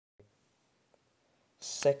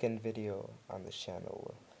second video on the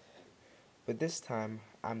channel. But this time,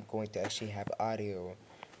 I'm going to actually have audio.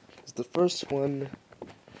 'Cause the first one,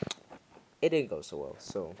 it didn't go so well.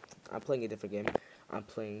 So, I'm playing a different game. I'm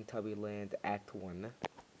playing Tubby Land Act 1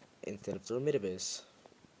 instead of Dormitibus.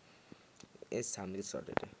 It's time to get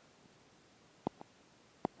started.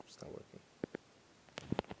 It's not working.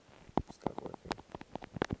 It's not working.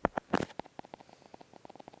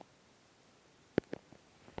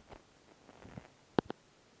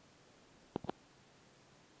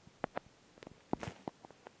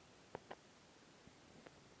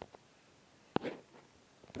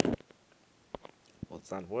 Well,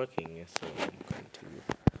 it's not working, so I'm going to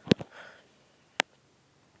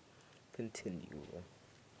continue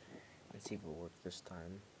and see if it works this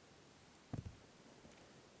time.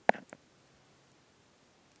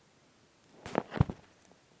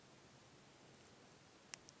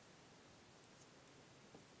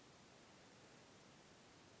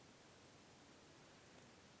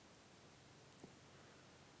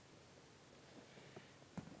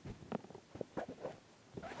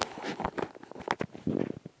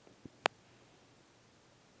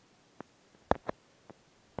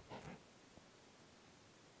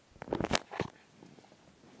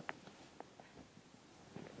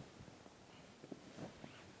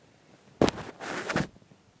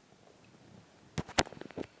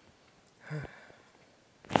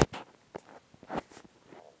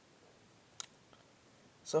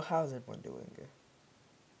 So how's everyone doing?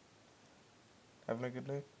 Having a good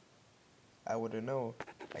night? I wouldn't know.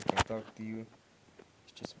 I can't talk to you.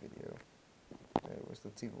 It's just a video. Anyways,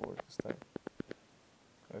 let's see if it works this time.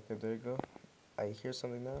 Okay, there you go. I hear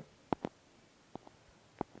something now.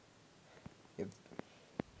 It's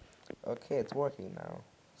okay, it's working now.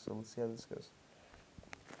 So let's see how this goes.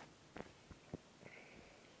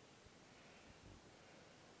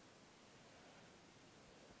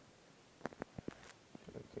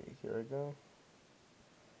 Okay, here I go.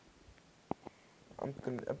 I'm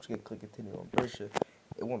just gonna click continue. I'm pretty sure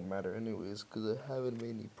it won't matter anyways, because I haven't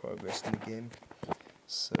made any progress in the game.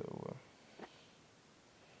 So,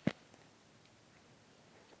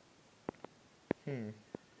 I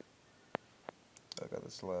got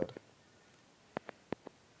this loud.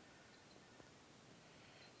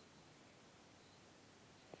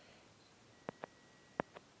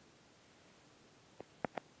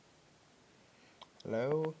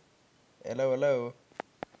 Hello? Hello, hello?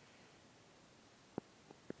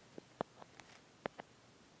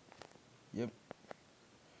 Yep.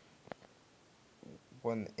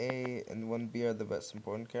 1A and 1B are the best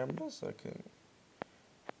important cameras. Okay.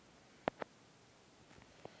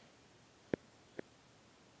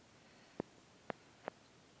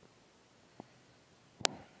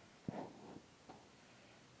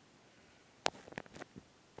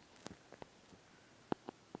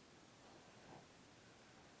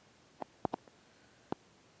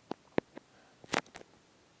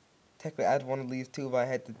 Technically, I'd want to leave too if I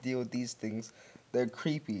had to deal with these things. They're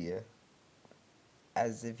creepy,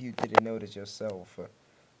 as if you didn't notice yourself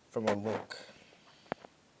from a look.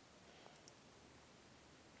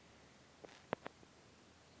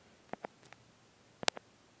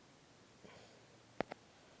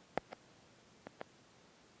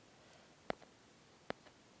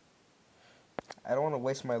 I don't want to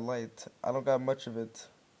waste my light. I don't got much of it.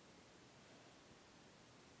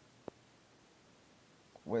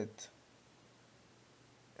 Wait.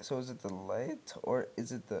 So is it the light or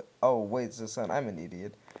is it the? Oh wait, it's the sun. I'm an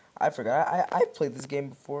idiot. I forgot. I played this game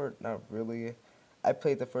before. Not really. I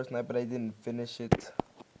played the first night, but I didn't finish it.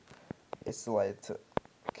 It's the light.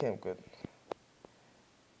 Okay, I'm good.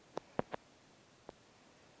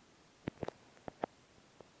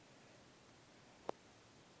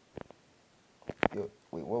 Yo,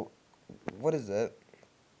 wait, what is that?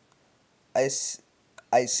 I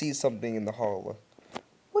see something in the hall.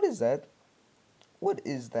 What is that? What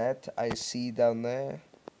is that I see down there?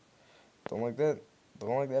 Don't like that.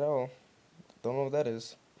 Don't like that at all. Don't know what that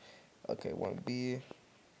is. Okay, 1B,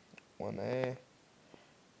 1A,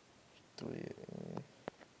 3.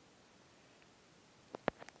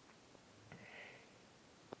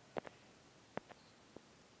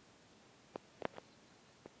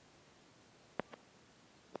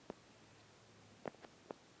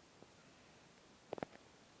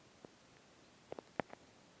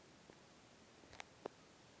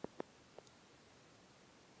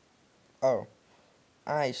 Oh,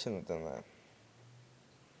 I shouldn't have done that.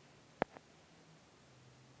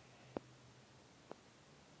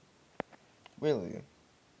 Really?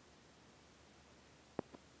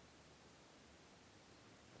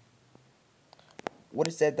 What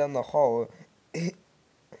is that down the hall?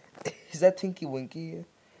 Is that Tinky Winky?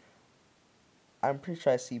 I'm pretty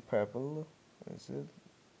sure I see purple. Is it?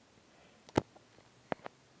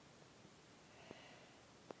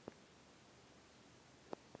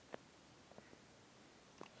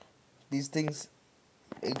 These things,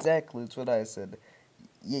 exactly. That's what I said.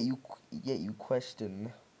 Yet you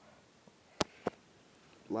question,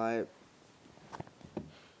 like,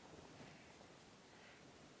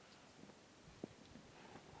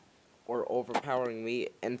 or overpowering me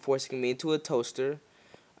and forcing me into a toaster,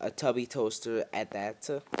 a tubby toaster at that.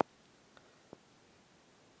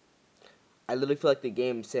 I literally feel like the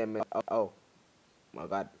game salmon. Oh my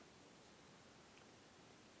god.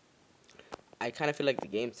 I kind of feel like the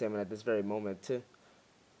game salmon at this very moment too.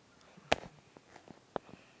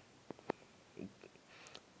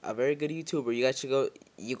 A very good YouTuber. You guys should go.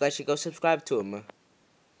 You guys should go subscribe to him.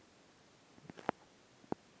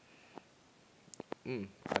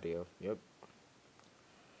 Audio. Yep.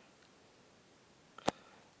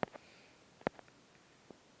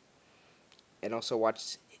 And also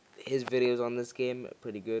watch his videos on this game.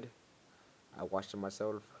 Pretty good. I watched them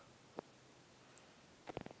myself.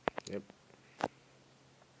 Yep.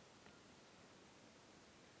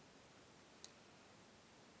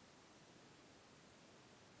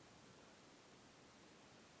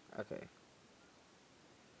 Okay.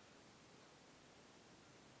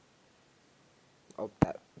 Oh,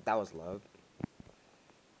 that was loud.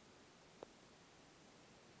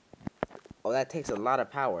 Oh, that takes a lot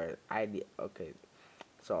of power. Okay.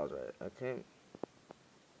 So I was right. Okay.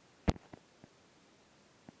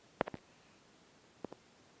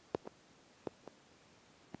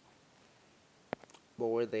 But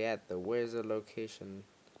where they at though? Where's the location?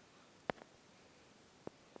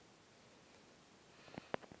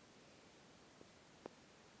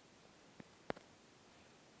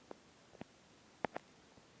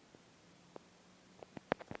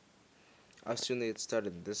 I assume they had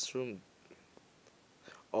started in this room.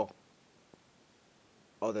 Oh.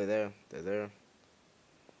 Oh, they're there. They're there.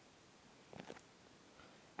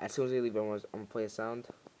 As soon as they leave, I'm gonna play a sound.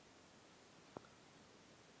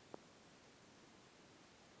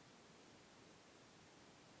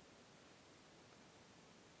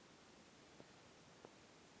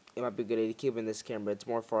 It might be a good idea to keep in this camera. It's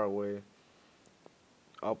more far away.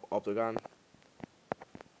 Oh, they're gone.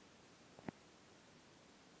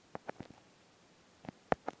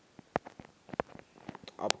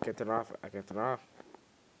 I can turn it off. I can turn it off.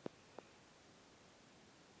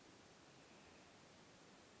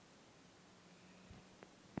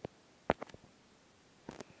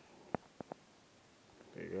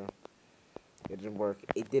 There you go. It didn't work.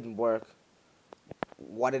 It didn't work.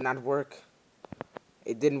 Why did it not work?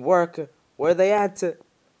 It didn't work. Where are they at?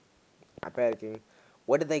 I'm panicking.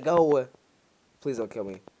 Where did they go? Please don't kill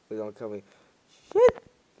me. Please don't kill me. Shit.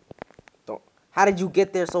 Don't. How did you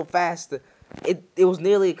get there so fast? It was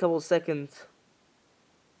nearly a couple seconds.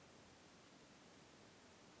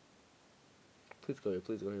 Please go here.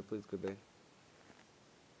 Please go here. Please go there.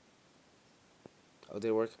 Oh, did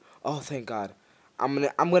it work? Oh, thank God. I'm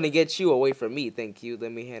gonna get you away from me. Thank you.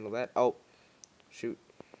 Let me handle that. Oh, shoot.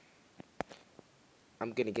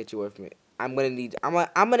 I'm gonna get you away from me. I'm gonna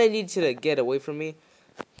need you to get away from me.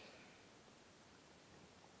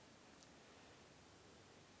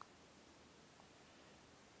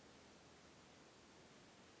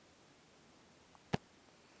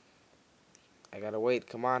 I gotta wait.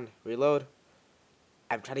 Come on, reload.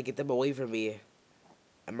 I'm trying to get them away from me.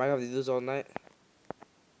 Am I gonna do this all night?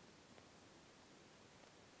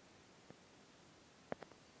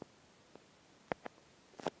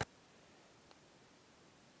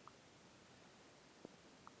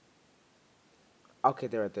 Okay,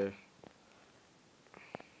 they're right there.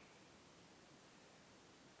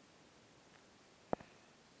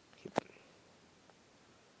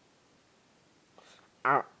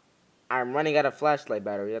 I'm running out of flashlight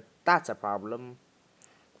battery. That's a problem.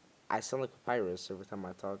 I sound like Papyrus every time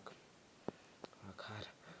I talk. Oh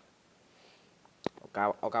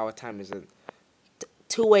God. Oh God, what time is it?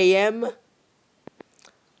 2 a.m.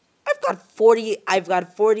 I've got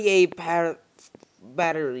 48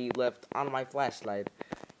 battery left on my flashlight,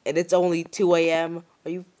 and it's only 2 a.m.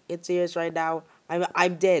 Are you serious right now?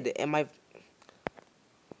 I'm dead. Am I?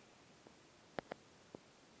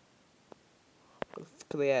 Where the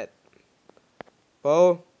fuck are they at?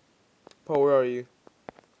 Poe? Poe, where are you?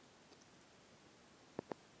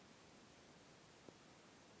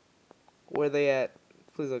 Where are they at?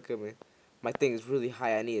 Please don't kill me. My thing is really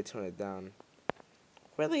high. I need to turn it down.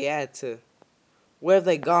 Where are they at? Where have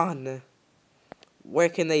they gone? Where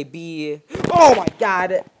can they be? Oh my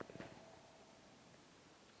God!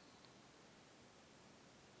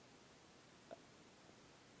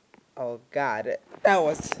 Oh God, that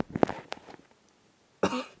was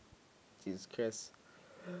Jesus Christ.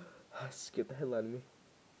 Scared the hell out of me.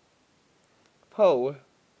 Poe.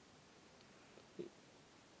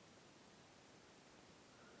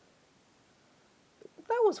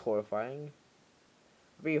 That was horrifying.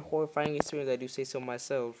 Very horrifying experience. I do say so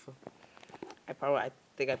myself. I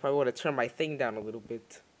think I probably want to turn my thing down a little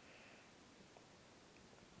bit.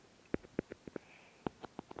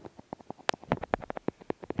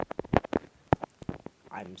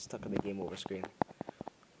 I'm stuck on the game over screen.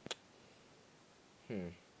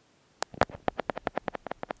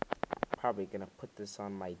 Probably gonna put this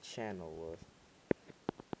on my channel.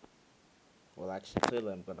 Well, actually,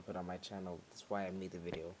 clearly I'm gonna put it on my channel. That's why I made the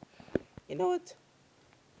video. You know what?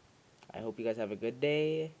 I hope you guys have a good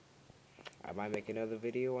day. I might make another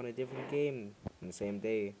video on a different game on the same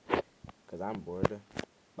day, because I'm bored.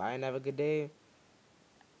 Bye and have a good day.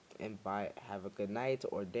 And bye, have a good night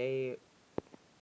or day